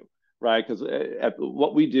work to do, right? Because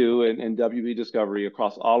what we do in WB Discovery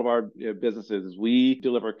across all of our businesses is we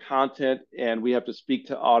deliver content, and we have to speak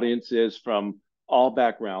to audiences from all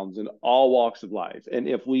backgrounds and all walks of life. And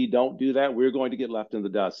if we don't do that, we're going to get left in the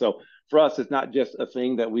dust. So for us, it's not just a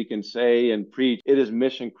thing that we can say and preach. It is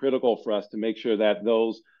mission critical for us to make sure that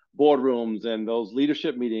those boardrooms and those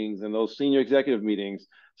leadership meetings and those senior executive meetings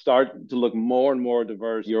start to look more and more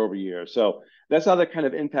diverse year over year. So that's how that kind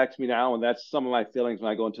of impacts me now. And that's some of my feelings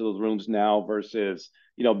when I go into those rooms now versus,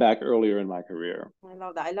 back earlier in my career. I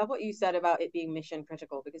love that. I love what you said about it being mission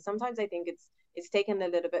critical, because sometimes I think it's taken a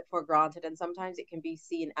little bit for granted, and sometimes it can be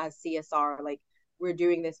seen as CSR, like we're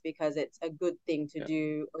doing this because it's a good thing to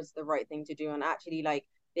do, or it's the right thing to do. And actually, like,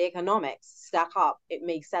 the economics stack up. It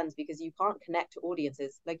makes sense because you can't connect to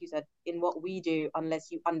audiences, like you said, in what we do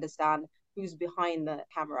unless you understand who's behind the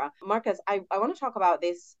camera. Marcus, I want to talk about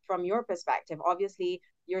this from your perspective. Obviously,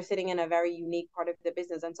 you're sitting in a very unique part of the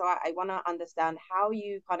business. And so I want to understand how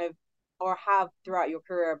you kind of, or have throughout your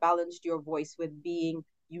career, balanced your voice with being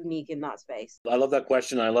unique in that space. I love that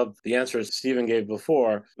question. I love the answers Steven gave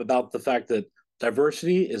before about the fact that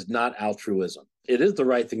diversity is not altruism. It is the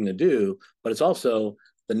right thing to do, but it's also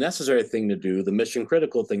the necessary thing to do, the mission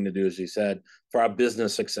critical thing to do, as you said, for our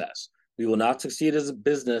business success. We will not succeed as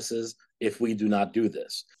businesses if we do not do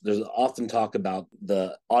this. There's often talk about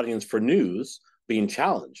the audience for news being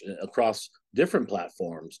challenged across different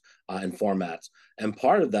platforms and formats. And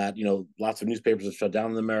part of that, lots of newspapers have shut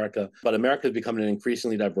down in America, but America is becoming an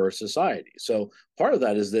increasingly diverse society. So part of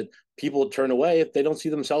that is that people turn away if they don't see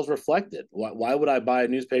themselves reflected. Why would I buy a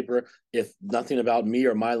newspaper if nothing about me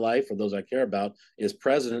or my life or those I care about is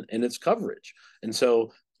present in its coverage? And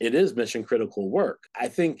so it is mission critical work. I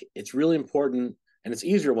think it's really important, and it's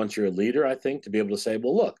easier once you're a leader, I think, to be able to say,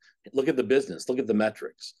 well, look at the business, look at the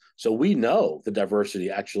metrics. So we know the diversity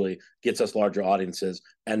actually gets us larger audiences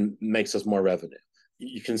and makes us more revenue.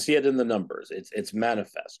 You can see it in the numbers. It's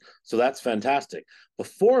manifest. So that's fantastic.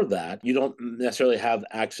 Before that, you don't necessarily have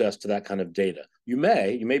access to that kind of data. You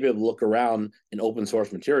may be able to look around in open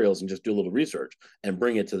source materials and just do a little research and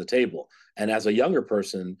bring it to the table. And as a younger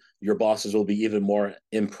person, your bosses will be even more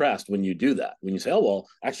impressed when you do that. When you say, oh, well,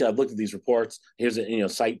 actually, I've looked at these reports. Here's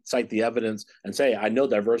cite the evidence and say, I know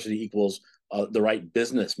diversity equals the right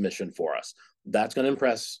business mission for us. That's going to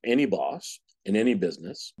impress any boss in any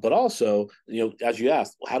business. But also, as you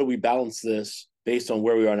asked, how do we balance this based on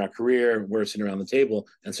where we are in our career, where we're sitting around the table?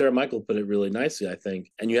 And Sarah-Mikal put it really nicely, I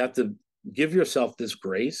think. And you have to give yourself this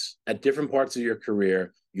grace. At different parts of your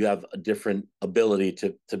career, you have a different ability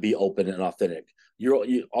to be open and authentic.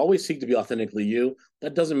 You always seek to be authentically you.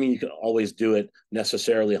 That doesn't mean you can always do it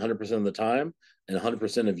necessarily 100% of the time and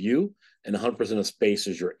 100% of you and 100% of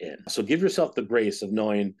spaces you're in. So give yourself the grace of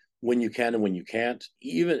knowing when you can and when you can't.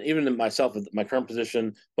 Even in myself, with my current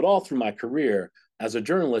position, but all through my career as a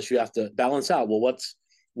journalist, you have to balance out, well, what's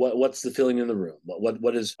the feeling in the room?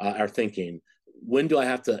 What is our thinking? When do I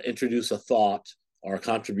have to introduce a thought or a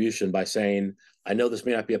contribution by saying, I know this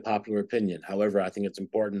may not be a popular opinion. However, I think it's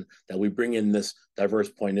important that we bring in this diverse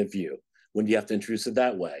point of view. When do you have to introduce it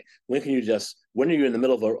that way? When are you in the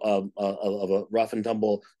middle of a rough and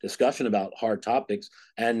tumble discussion about hard topics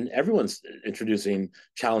and everyone's introducing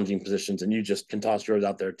challenging positions and you just can toss yours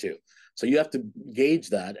out there too? So you have to gauge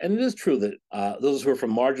that. And it is true that those who are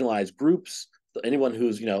from marginalized groups, anyone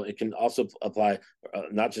who's, it can also apply,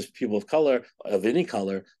 not just people of color, of any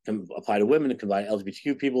color, can apply to women, it can apply to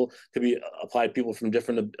LGBTQ people, could be applied to people from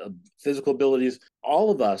different physical abilities. All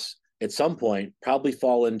of us at some point probably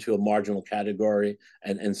fall into a marginal category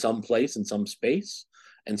and in some place, in some space.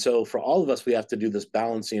 And so for all of us, we have to do this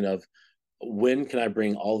balancing of when can I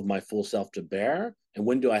bring all of my full self to bear and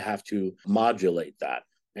when do I have to modulate that?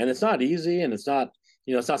 And it's not easy, and it's not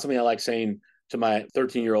something I like saying to my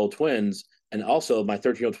 13-year-old twins. And also my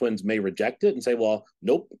 13-year-old twins may reject it and say, well,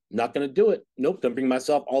 nope, not going to do it. Nope, going to bring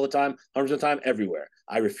myself all the time, 100% of the time, everywhere.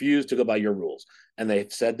 I refuse to go by your rules. And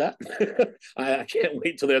they've said that. I can't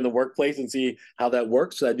wait till they're in the workplace and see how that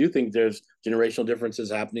works. So I do think there's generational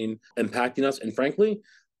differences happening, impacting us, and frankly,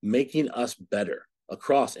 making us better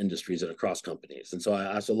across industries and across companies. And so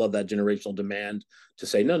I also love that generational demand to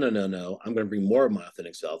say, no, I'm going to bring more of my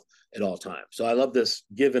authentic self at all times. So I love this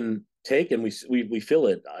give and take, and we feel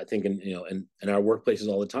it, I think, in our workplaces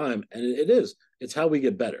all the time. And it's how we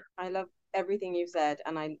get better. I love everything you said,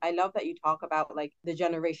 and I love that you talk about like the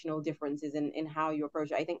generational differences in how you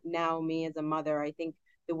approach it. I think now, me as a mother, I think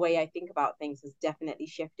the way I think about things has definitely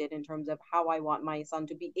shifted in terms of how I want my son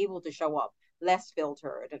to be able to show up, less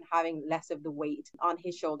filtered and having less of the weight on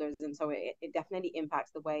his shoulders. And so it definitely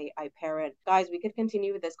impacts the way I parent. Guys, we could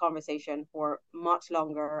continue with this conversation for much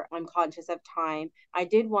longer. I'm conscious of time. I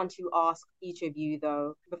did want to ask each of you,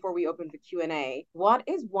 though, before we open for Q&A, what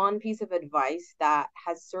is one piece of advice that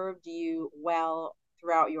has served you well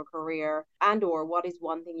throughout your career, and or what is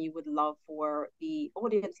one thing you would love for the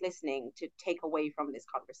audience listening to take away from this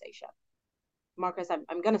conversation? Marcus,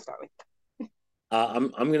 I'm going to start with you. I'm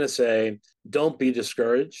going to say, don't be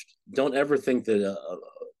discouraged. Don't ever think that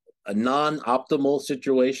a non-optimal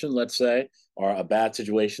situation, let's say, or a bad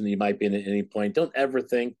situation that you might be in at any point, don't ever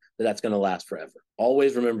think that that's going to last forever.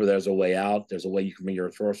 Always remember there's a way out. There's a way you can bring your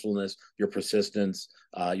resourcefulness, your persistence,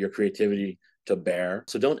 your creativity to bear.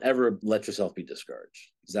 So don't ever let yourself be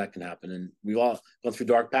discouraged, because that can happen. And we've all gone through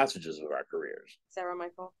dark passages of our careers.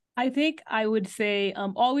 Sarah-Mikal? I think I would say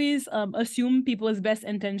always assume people's best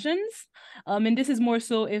intentions, and this is more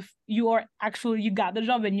so if you are actually, you got the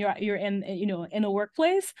job and you're in, you know, in a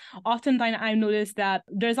workplace. Oftentimes I've noticed that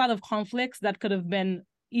there's a lot of conflicts that could have been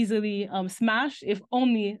easily smashed if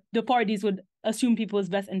only the parties would assume people's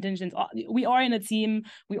best intentions. We are in a team,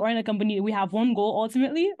 we are in a company, we have one goal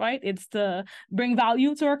ultimately, right? It's to bring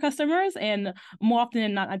value to our customers, and more often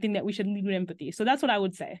than not, I think that we should lead with empathy. So that's what I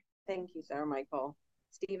would say. Thank you, Sarah-Mikal.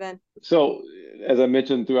 Steven? So, as I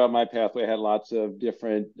mentioned throughout my pathway, I had lots of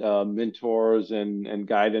different mentors and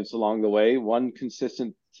guidance along the way. One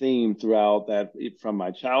consistent theme throughout that, from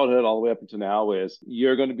my childhood all the way up until now, is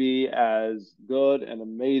you're going to be as good and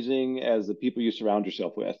amazing as the people you surround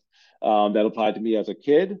yourself with. That applied to me as a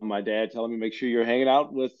kid. My dad telling me, make sure you're hanging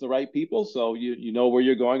out with the right people, so you know where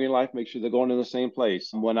you're going in life. Make sure they're going in the same place.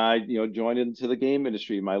 When I joined into the game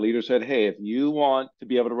industry, my leader said, hey, if you want to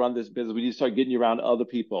be able to run this business, we need to start getting you around other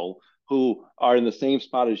people who are in the same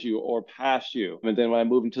spot as you or past you. And then when I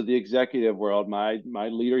moved into the executive world, my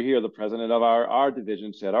leader here, the president of our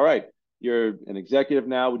division, said, all right, you're an executive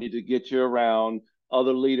now. We need to get you around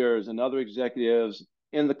other leaders and other executives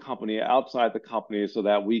in the company, outside the company, so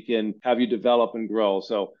that we can have you develop and grow.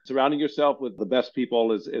 So surrounding yourself with the best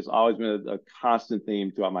people is always been a constant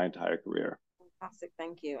theme throughout my entire career. Fantastic,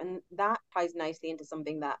 thank you. And that ties nicely into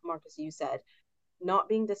something that, Marcus, you said, not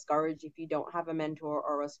being discouraged if you don't have a mentor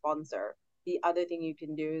or a sponsor. The other thing you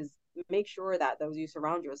can do is make sure that those you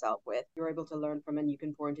surround yourself with, you're able to learn from, and you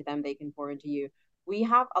can pour into them, they can pour into you. We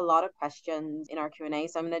have a lot of questions in our Q&A,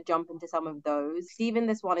 so I'm going to jump into some of those. Steven,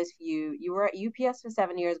 this one is for you. You were at UPS for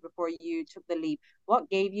 7 years before you took the leap. What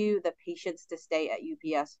gave you the patience to stay at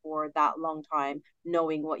UPS for that long time,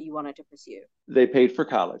 knowing what you wanted to pursue? They paid for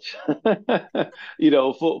college.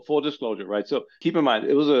 Full disclosure, right? So keep in mind,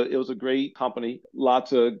 it was a great company,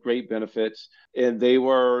 lots of great benefits, and they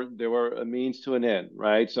were a means to an end,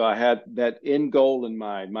 right? So I had that end goal in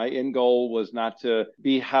mind. My end goal was not to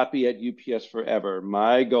be happy at UPS forever.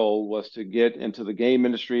 My goal was to get into the game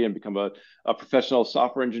industry and become a professional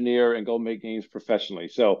software engineer and go make games professionally.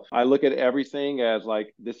 So I look at everything as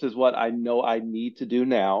like, this is what I know I need to do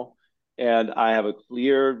now. And I have a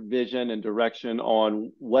clear vision and direction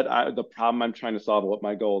on the problem I'm trying to solve, what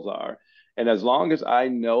my goals are. And as long as I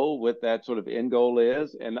know what that sort of end goal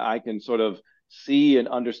is, and I can sort of see and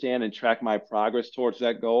understand and track my progress towards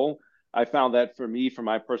that goal, I found that for me, for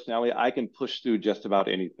my personality, I can push through just about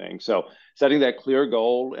anything. So setting that clear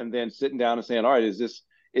goal and then sitting down and saying, all right, is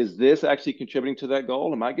this actually contributing to that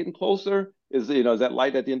goal? Am I getting closer? Is that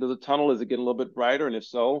light at the end of the tunnel? Is it getting a little bit brighter? And if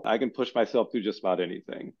so, I can push myself through just about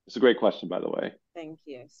anything. It's a great question, by the way. Thank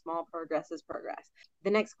you. Small progress is progress.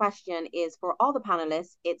 The next question is for all the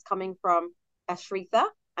panelists. It's coming from Ashritha.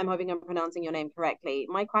 I'm hoping I'm pronouncing your name correctly.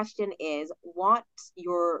 My question is, what's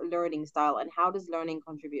your learning style and how does learning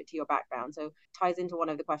contribute to your background? So ties into one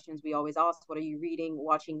of the questions we always ask, what are you reading,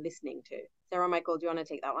 watching, listening to? Sarah-Mikal, do you want to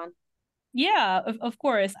take that one? Yeah, of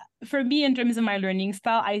course. For me, in terms of my learning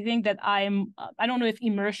style, I think that I don't know if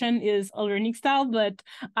immersion is a learning style, but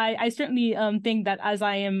I certainly think that as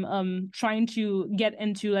I am trying to get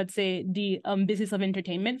into, let's say, the business of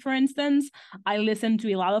entertainment, for instance, I listen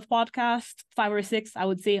to a lot of podcasts, 5 or 6, I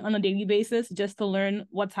would say, on a daily basis, just to learn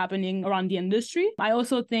what's happening around the industry. I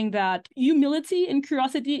also think that humility and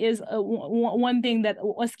curiosity is one thing, that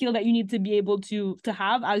a skill that you need to be able to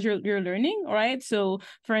have as you're learning, right? So,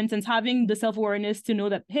 for instance, having the self-awareness to know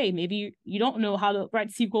that, hey, maybe you don't know how to write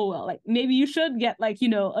SQL well, like maybe you should get a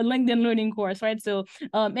LinkedIn learning course, right? So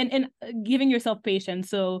and giving yourself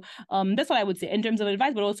patience. So that's what I would say in terms of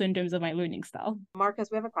advice, but also in terms of my learning style. Marcus,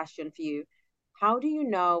 we have a question for you. How do you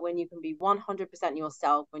know when you can be 100%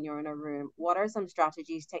 yourself when you're in a room? What are some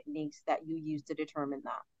strategies, techniques that you use to determine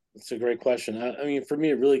that? It's a great question. I mean, for me,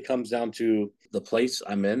 it really comes down to the place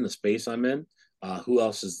I'm in, the space I'm in. Who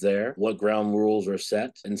else is there? What ground rules are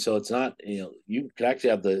set? And so it's not, you could actually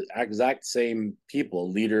have the exact same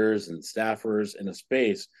people, leaders and staffers in a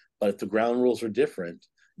space, but if the ground rules are different,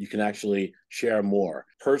 you can actually share more.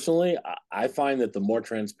 Personally, I find that the more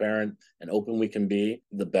transparent and open we can be,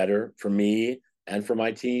 the better for me and for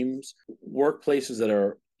my teams. Workplaces that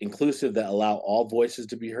are inclusive, that allow all voices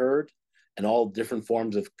to be heard and all different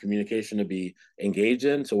forms of communication to be engaged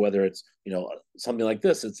in. So whether it's, something like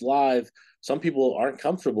this, it's live. Some people aren't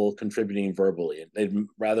comfortable contributing verbally. They'd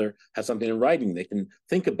rather have something in writing they can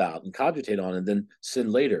think about and cogitate on and then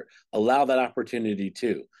send later. Allow that opportunity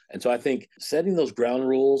too. And so I think setting those ground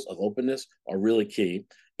rules of openness are really key.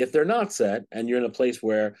 If they're not set and you're in a place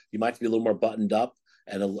where you might be a little more buttoned up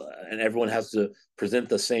and everyone has to present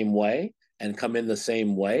the same way and come in the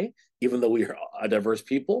same way, even though we are a diverse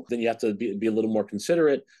people, then you have to be a little more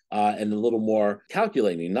considerate and a little more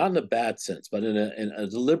calculating, not in a bad sense, but in a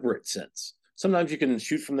deliberate sense. Sometimes you can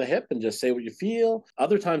shoot from the hip and just say what you feel.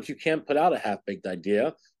 Other times you can't put out a half-baked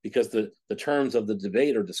idea because the terms of the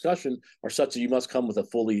debate or discussion are such that you must come with a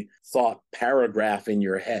fully thought paragraph in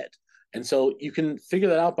your head. And so you can figure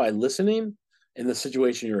that out by listening in the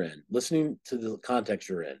situation you're in, listening to the context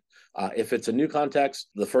you're in. If it's a new context,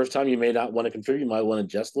 the first time you may not want to contribute, you might want to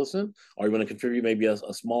just listen, or you want to contribute maybe a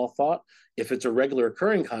small thought. If it's a regular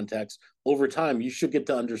occurring context, over time, you should get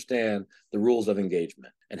to understand the rules of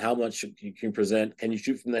engagement and how much you can present. Can you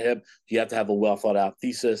shoot from the hip? Do you have to have a well thought out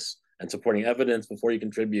thesis and supporting evidence before you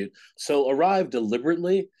contribute? So arrive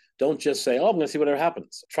deliberately. Don't just say, I'm going to see whatever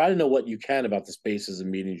happens. Try to know what you can about the spaces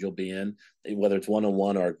and meetings you'll be in, whether it's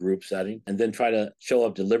one-on-one or a group setting, and then try to show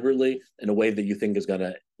up deliberately in a way that you think is going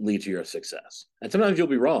to lead to your success. And sometimes you'll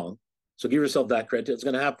be wrong. So give yourself that credit. It's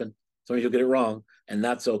going to happen. Sometimes you'll get it wrong, and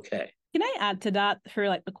that's okay. Can I add to that for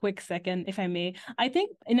like a quick second, if I may? I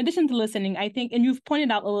think in addition to listening, and you've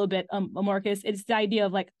pointed out a little bit, Marcus, it's the idea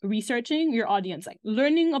of like researching your audience, like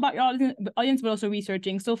learning about your audience, but also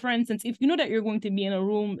researching. So for instance, if you know that you're going to be in a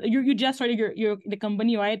room, you just started the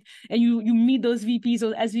company, right? And you meet those VPs,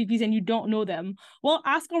 those SVPs, and you don't know them. Well,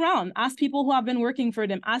 ask around, ask people who have been working for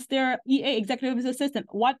them, ask their EA, executive assistant,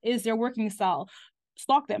 what is their working style?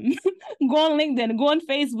 Stalk them. Go on LinkedIn, go on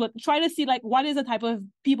Facebook, try to see like what is the type of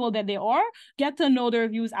people that they are, get to know their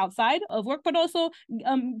views outside of work, but also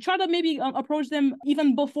try to maybe approach them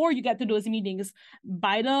even before you get to those meetings,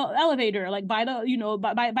 by the elevator, like by the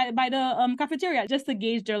by the cafeteria, just to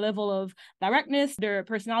gauge their level of directness, their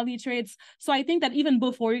personality traits. So I think that even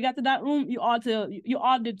before you get to that room, you ought to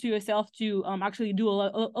yourself to actually do a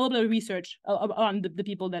little bit of research on the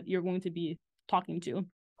people that you're going to be talking to.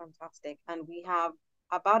 Fantastic. And we have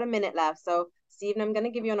about a minute left. So, Steven, I'm going to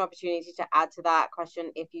give you an opportunity to add to that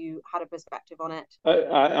question if you had a perspective on it.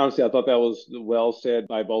 I honestly, I thought that was well said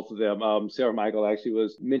by both of them. Sarah-Mikal actually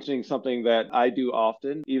was mentioning something that I do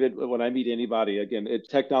often, even when I meet anybody. Again,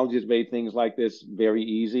 technology has made things like this very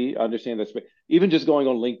easy. Understand that, even just going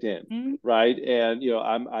on LinkedIn, right? And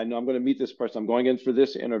I know I'm going to meet this person. I'm going in for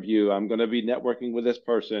this interview. I'm going to be networking with this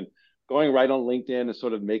person. Going right on LinkedIn and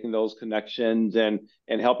sort of making those connections and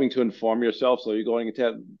helping to inform yourself. So you're going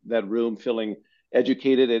into that room feeling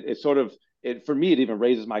educated. For me, it even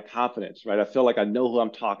raises my confidence, right? I feel like I know who I'm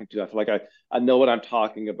talking to. I feel like I know what I'm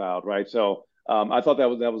talking about, right? So I thought that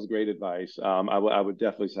was great advice. I would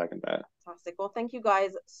definitely second that. Fantastic. Well, thank you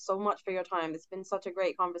guys so much for your time. It's been such a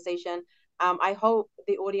great conversation. I hope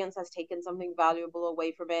the audience has taken something valuable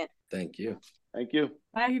away from it. Thank you. Thank you.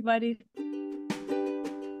 Bye, everybody.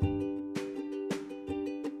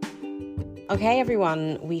 Okay,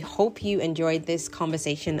 everyone, we hope you enjoyed this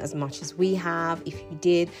conversation as much as we have. If you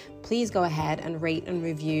did, please go ahead and rate and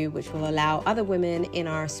review, which will allow other women in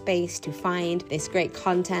our space to find this great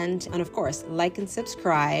content. And of course, like and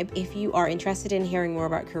subscribe. If you are interested in hearing more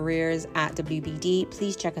about careers at WBD,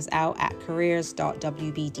 please check us out at careers.wbd.com.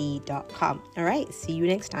 All right, see you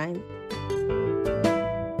next time.